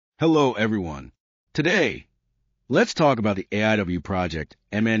Hello, everyone. Today, let's talk about the AIW Project,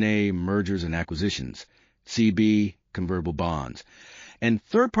 M&A, mergers and acquisitions, CB, convertible bonds, and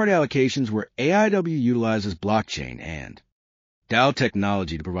third-party allocations where AIW utilizes blockchain and DAO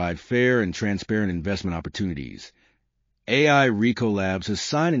technology to provide fair and transparent investment opportunities. AI Rico Labs has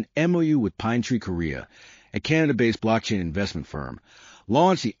signed an MOU with Pinetree Korea, a Canada-based blockchain investment firm,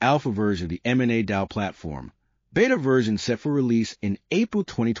 launched the alpha version of the M&A DAO platform. Beta version set for release in April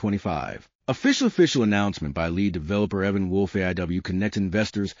 2025. Official announcement by lead developer Evan Wolf. AIW connects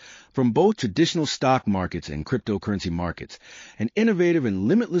investors from both traditional stock markets and cryptocurrency markets, an innovative and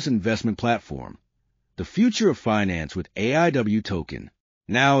limitless investment platform. The future of finance with AIW token.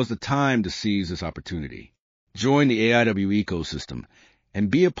 Now is the time to seize this opportunity. Join the AIW ecosystem and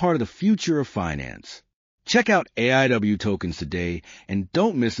be a part of the future of finance. Check out AIW tokens today and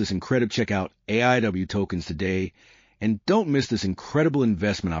don't miss this incredible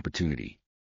investment opportunity.